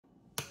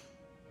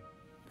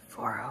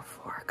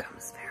4:04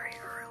 comes very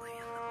early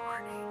in the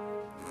morning.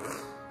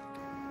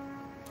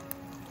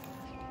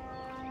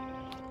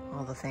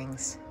 All the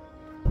things.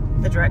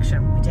 The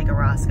direction, we take a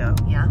Roscoe,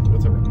 yeah?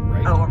 What's a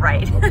right? Oh, a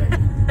right. Okay.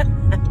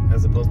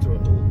 As opposed to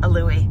a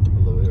Louis. A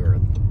Louis or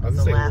I was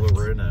gonna say left.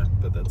 Lorena,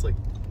 but that's like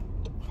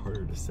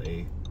harder to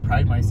say.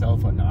 Pride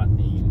myself on not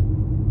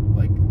being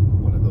like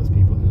one of those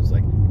people who's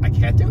like, I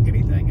can't do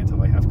anything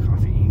until I have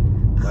coffee.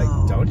 Like,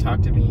 don't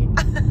talk to me,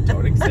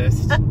 don't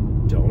exist,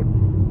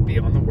 don't be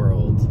on the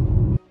world.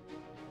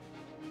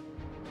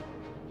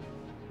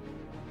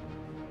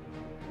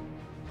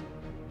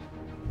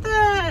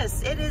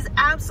 It is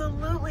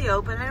absolutely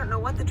open. I don't know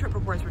what the trip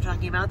reports were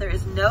talking about. There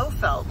is no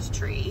felled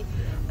tree.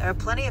 There are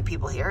plenty of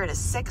people here. It is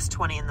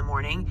 6:20 in the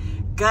morning.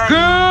 Good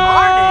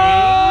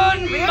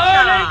morning,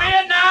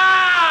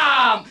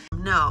 Vietnam!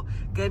 No,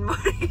 good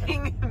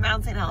morning,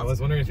 Mount St. Helens. I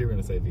was wondering if you were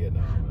going to say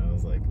Vietnam, and I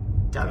was like,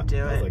 don't do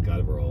it. I was like,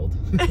 God, we're old.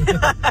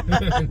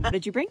 What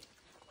did you bring?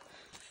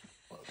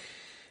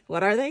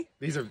 What are they?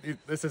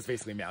 This is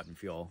basically mountain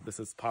fuel. This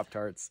is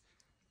Pop-Tarts.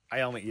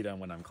 I only eat them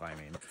when I'm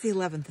climbing. It's the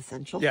 11th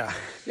essential. Yeah.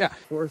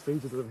 4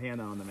 stages of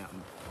Hannah on the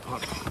mountain.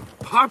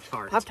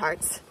 Pop-Tarts.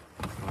 Pop-Tarts.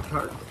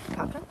 Pop-Tart.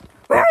 Pop-Tart?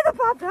 Where are the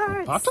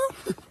Pop-Tarts?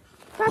 Pop-Tart?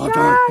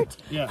 Pop-Tart!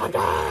 Yeah.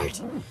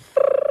 Pop-Tart!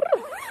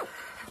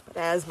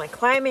 As my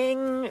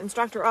climbing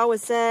instructor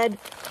always said,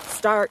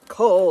 start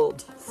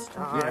cold.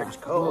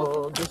 Start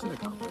cold. Mission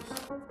accomplished.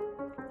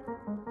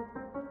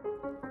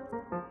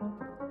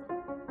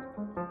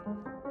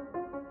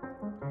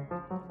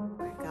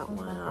 I got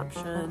one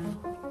option.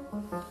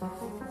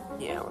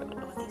 Yeah, we're gonna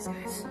go with these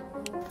guys.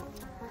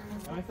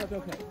 I felt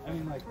okay. I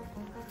mean, like,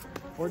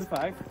 4 to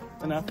 5,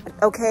 enough.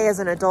 Okay, as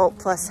an adult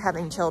plus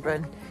having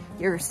children,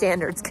 your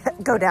standards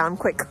go down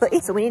quickly.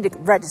 So we need to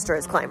register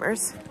as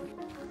climbers.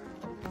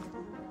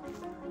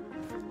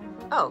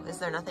 Oh, is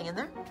there nothing in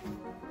there?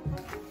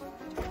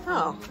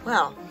 Oh,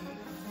 well,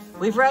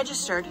 we've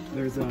registered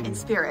in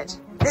spirit.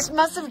 This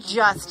must have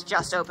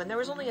just opened. There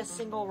was only a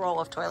single roll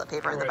of toilet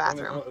paper in the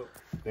bathroom.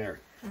 There.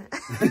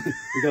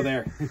 We go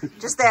there.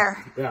 Just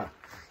there. Yeah.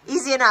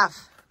 Easy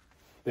enough.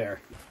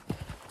 There.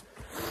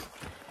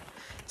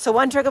 So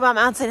one trick about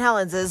Mount St.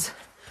 Helens is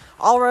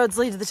all roads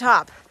lead to the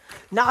top.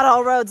 Not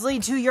all roads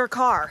lead to your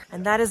car.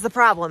 And that is the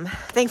problem.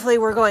 Thankfully,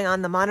 we're going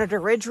on the Monitor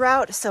Ridge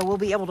route, so we'll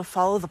be able to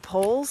follow the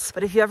poles.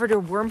 But if you ever do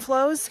worm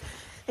flows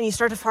and you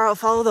start to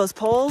follow those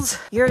poles,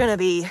 you're gonna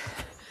be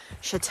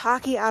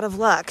shiitake out of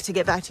luck to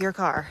get back to your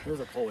car. There's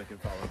a pole we can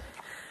follow.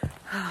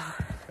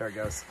 There it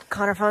goes.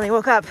 Connor finally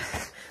woke up.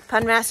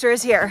 Pun Master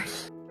is here.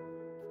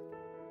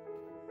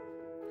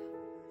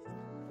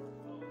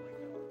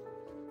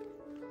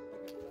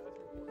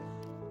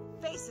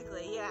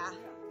 Basically, yeah.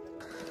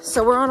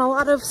 So we're on a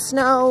lot of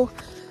snow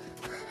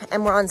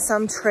and we're on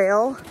some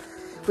trail.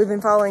 We've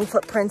been following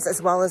footprints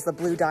as well as the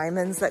blue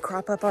diamonds that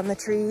crop up on the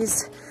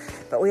trees.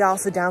 But we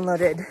also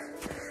downloaded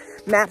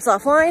maps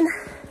offline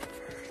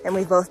and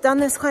we've both done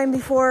this climb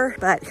before,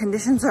 but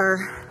conditions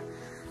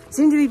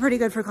seem to be pretty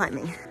good for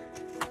climbing.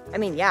 I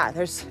mean, yeah,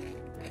 this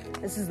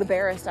is the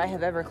barest I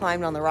have ever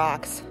climbed on the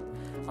rocks,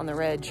 on the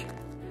ridge.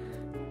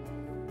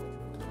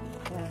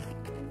 Yeah.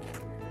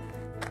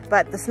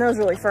 But the snow's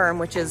really firm,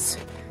 which is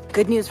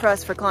good news for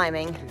us for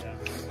climbing. Yeah,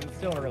 it's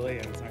still early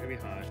and it's not gonna be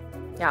hot.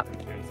 Yeah. And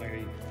it's not gonna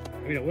be, I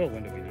mean, a little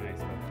wind would be nice,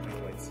 but no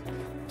lights.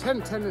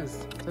 10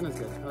 is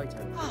good. I like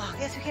 10. Oh, I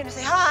guess we came to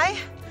say hi,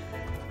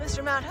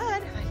 Mr. Mount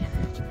Hood. If I can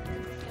get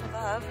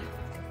above.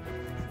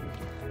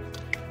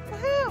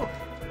 Woohoo!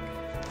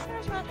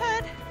 There's Mount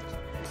Hood.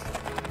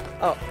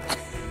 Oh.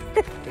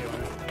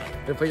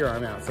 Here, put your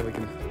arm out so we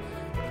can,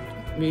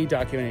 me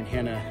documenting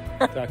Hannah,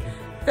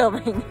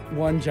 Filming.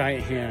 one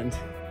giant hand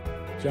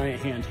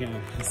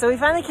Hannah. So we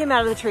finally came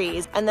out of the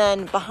trees, and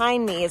then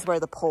behind me is where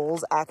the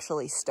poles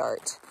actually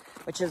start,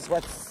 which is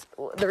what's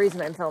the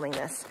reason I'm filming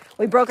this.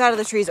 We broke out of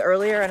the trees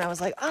earlier, and I was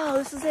like, oh,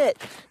 this is it.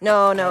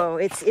 No,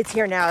 it's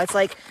here now. It's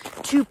like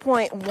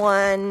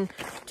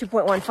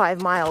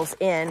 2.15 miles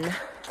in.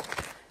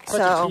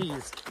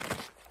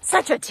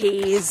 Such a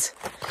tease.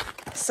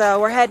 So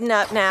we're heading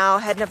up now,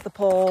 heading up the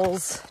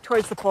poles,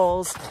 towards the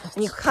poles.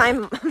 When you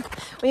climb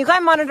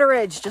Monitor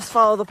Ridge, just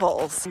follow the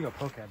poles. I'm gonna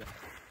go poke at it.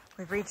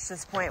 We've reached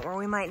this point where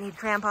we might need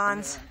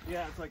crampons.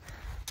 Yeah, it's like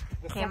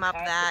Came up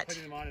that.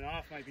 Putting them on and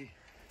off might be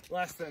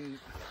less than.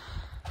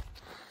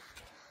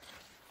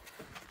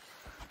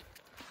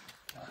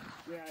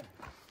 Yeah.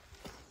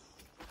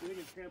 You think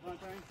it's crampon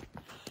time?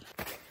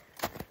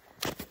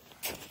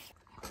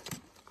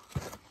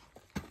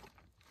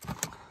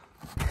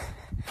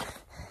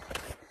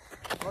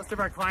 Most of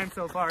our climb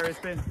so far has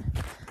been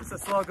just a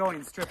slow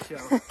going strip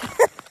show.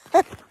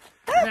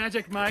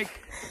 Magic Mike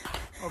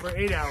over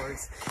 8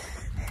 hours.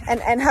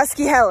 And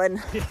Husky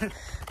Helen. Yeah.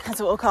 That's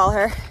what we'll call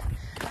her.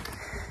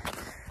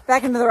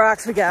 Back into the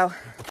rocks we go.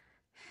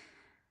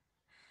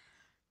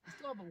 I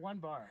still have one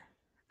bar.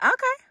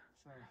 Okay.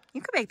 So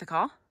You could make the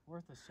call.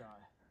 worth a shot.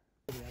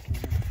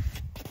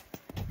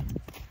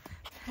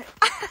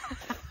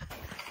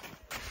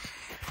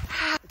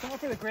 It's all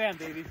for the gram,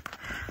 baby.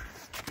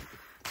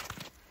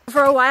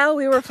 For a while,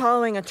 we were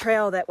following a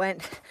trail that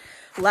went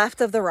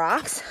left of the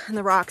rocks, and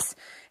the rocks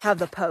have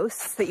the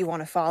posts that you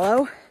want to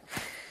follow.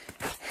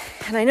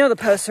 And I know the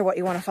posts are what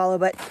you want to follow,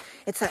 but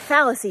it's that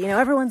fallacy, you know,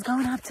 everyone's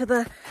going up to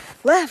the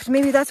left.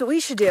 Maybe that's what we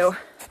should do.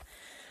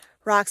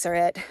 Rocks are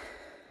it.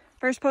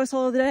 First post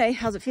hole of the day.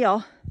 How's it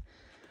feel?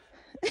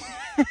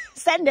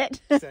 Send it.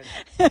 Send it.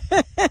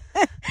 Send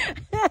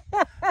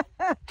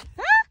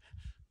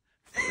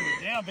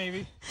it down,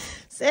 baby.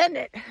 Send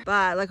it.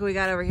 But look what we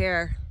got over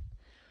here.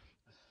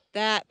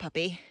 That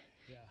puppy,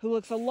 who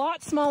looks a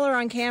lot smaller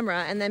on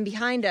camera, and then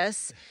behind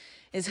us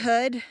is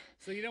Hood.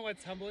 So you know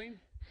what's humbling?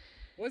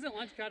 Wasn't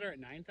Lunch Counter at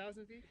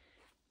 9,000 feet?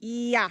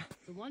 Yeah.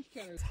 So Lunch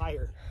Counter is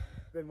higher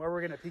than where we're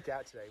gonna peak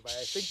out today by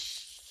I think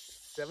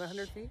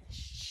 700 feet.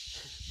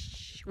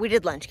 We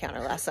did Lunch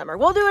Counter last summer.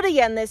 We'll do it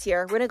again this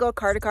year. We're gonna go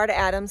car to car to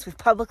Adams. We've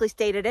publicly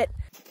stated it.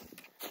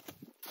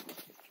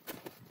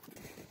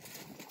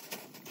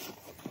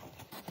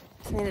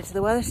 Just made it to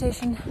the weather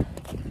station.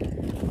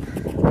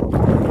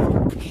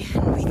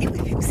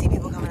 And we see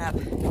people coming up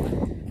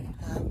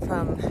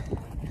from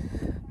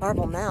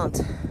Marble Mount,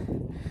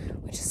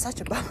 which is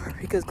such a bummer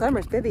because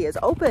Clemmer's Bivy is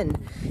open.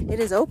 It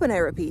is open, I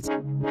repeat.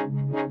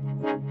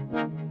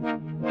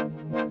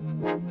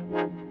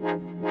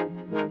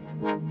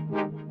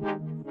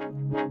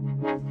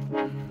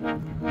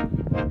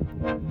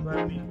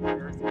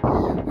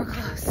 We're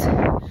close.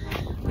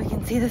 We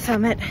can see the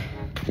summit.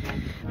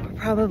 We're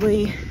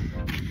probably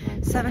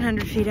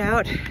 700 feet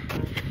out.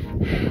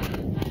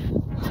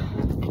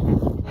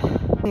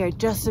 We are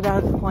just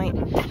about at the point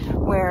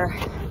where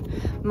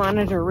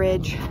Monitor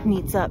Ridge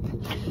meets up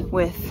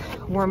with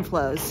Worm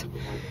Flows,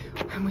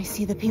 and we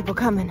see the people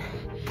coming.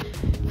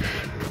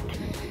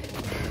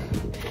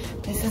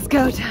 This is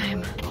go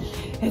time.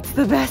 It's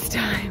the best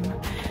time.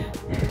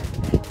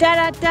 Da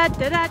da da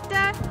da da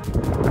da.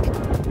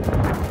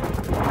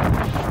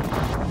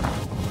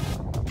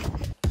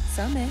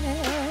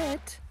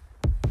 Summit.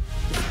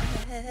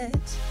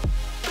 Summit.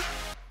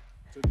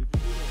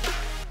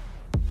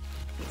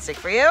 Stick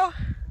for you?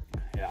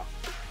 Yeah.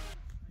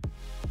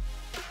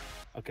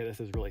 Okay, this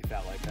is really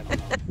fat. Like I don't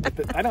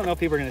know. I don't know if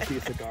people are gonna see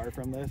a cigar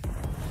from this.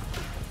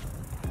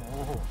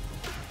 Oh.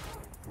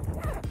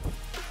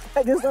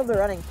 I just love the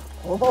running.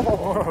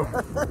 Oh.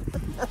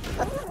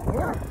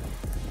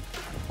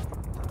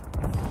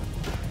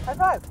 High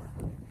five.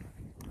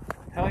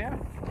 Hell yeah.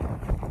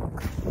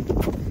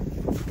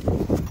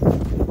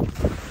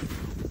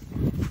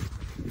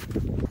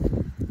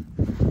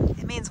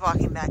 It means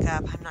walking back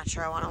up. I'm not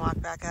sure I want to walk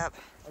back up.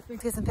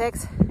 Let's get some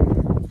pics.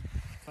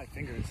 It's my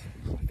fingers.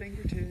 My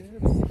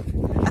fingertips.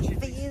 I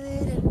feel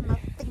it in my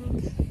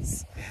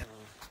fingers.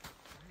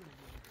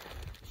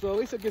 So at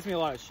least it gives me a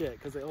lot of shit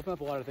because they open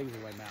up a lot of things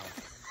in my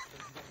mouth.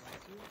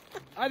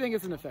 I think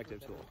it's an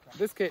effective tool.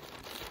 This kit,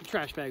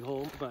 trash bag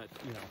hole, but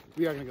you know,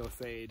 we are gonna go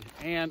fade.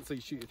 And so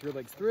you shoot your 3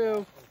 legs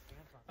through.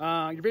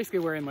 You're basically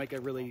wearing like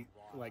a really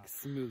like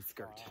smooth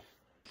skirt.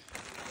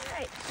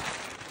 Right.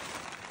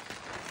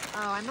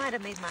 Oh, I might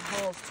have made my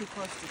holes too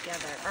close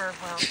together. Or,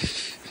 well,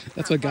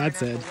 that's what God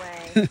said.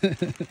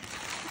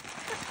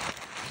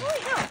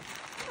 Holy hell.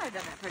 I've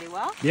done that pretty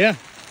well. Yeah.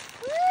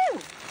 Woo!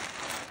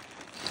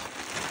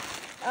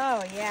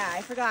 Oh, yeah.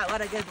 I forgot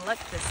what a good look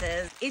this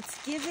is.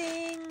 It's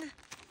giving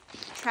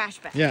trash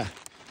bag. Yeah.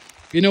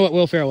 You know what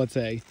Will Ferrell would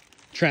say?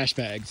 Trash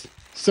bags.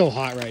 So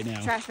hot right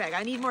now. Trash bag.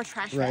 I need more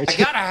trash Right.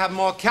 bags. I gotta have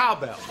more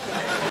cowbell.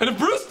 And if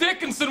Bruce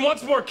Dickinson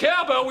wants more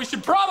cowbell, we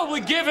should probably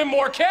give him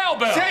more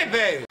cowbell. Say,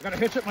 babe. I gotta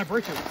hitch up my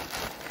britches.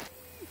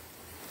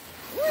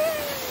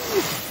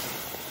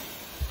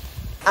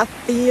 I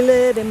feel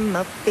it in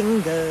my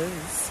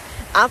fingers.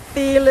 I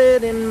feel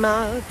it in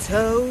my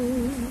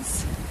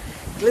toes.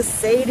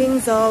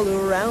 Glissading's all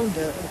around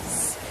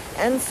us.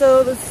 And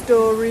so the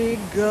story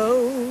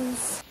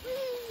goes.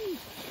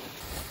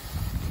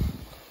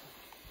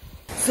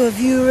 So if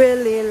you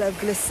really love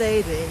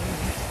glissading,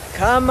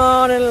 come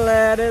on and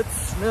let it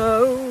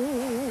snow.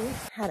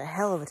 Had a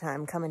hell of a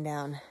time coming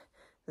down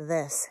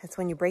this. It's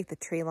when you break the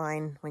tree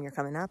line when you're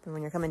coming up, and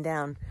when you're coming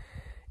down,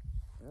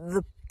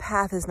 the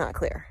path is not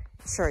clear.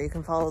 Sure, you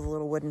can follow the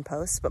little wooden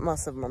posts, but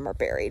most of them are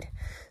buried.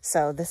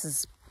 So this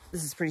is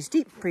pretty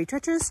steep, pretty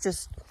treacherous.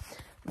 Just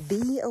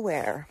be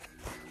aware.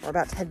 We're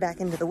about to head back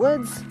into the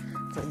woods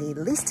for the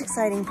least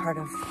exciting part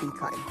of the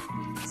climb.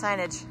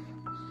 Signage.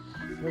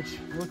 Which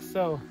looks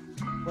so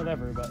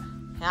whatever, but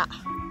Yeah.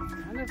 it's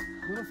kind of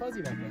a little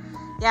fuzzy back there.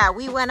 Yeah,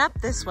 we went up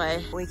this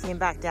way. We came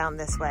back down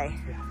this way.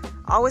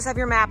 Always have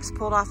your maps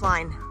pulled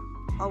offline.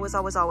 Always,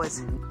 always,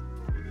 always.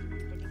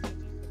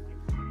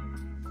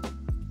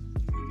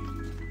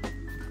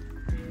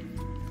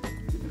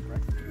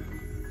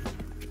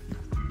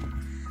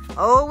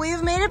 Oh,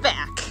 we've made it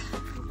back.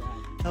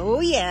 Oh,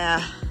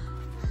 yeah.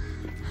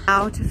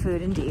 Now to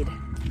food indeed.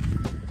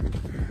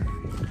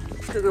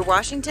 Cougar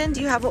Washington,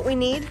 do you have what we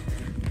need?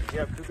 You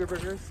have cougar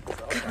burgers?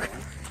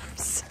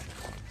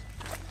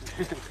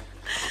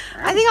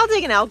 I think I'll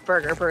take an elk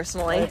burger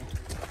personally.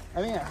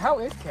 I mean, how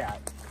is Cat?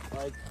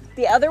 Like,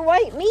 The other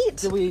white meat.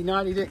 did we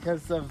not eat it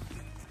because of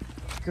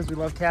Because we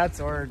love cats,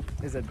 or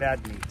is it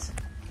bad meat?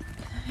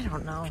 I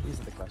don't know. These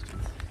are the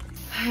questions.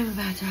 I'm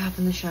about to hop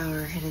in the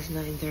shower. It is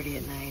 9:30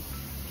 at night.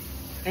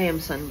 I am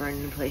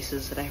sunburned in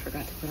places that I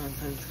forgot to put on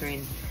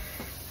sunscreen.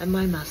 And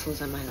my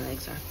muscles and my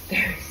legs are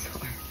very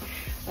sore.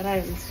 But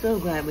I'm so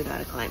glad we got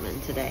to climb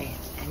in today.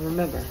 And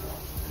remember,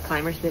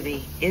 Climbers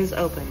Bivy is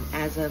open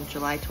as of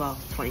July 12th,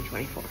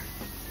 2024.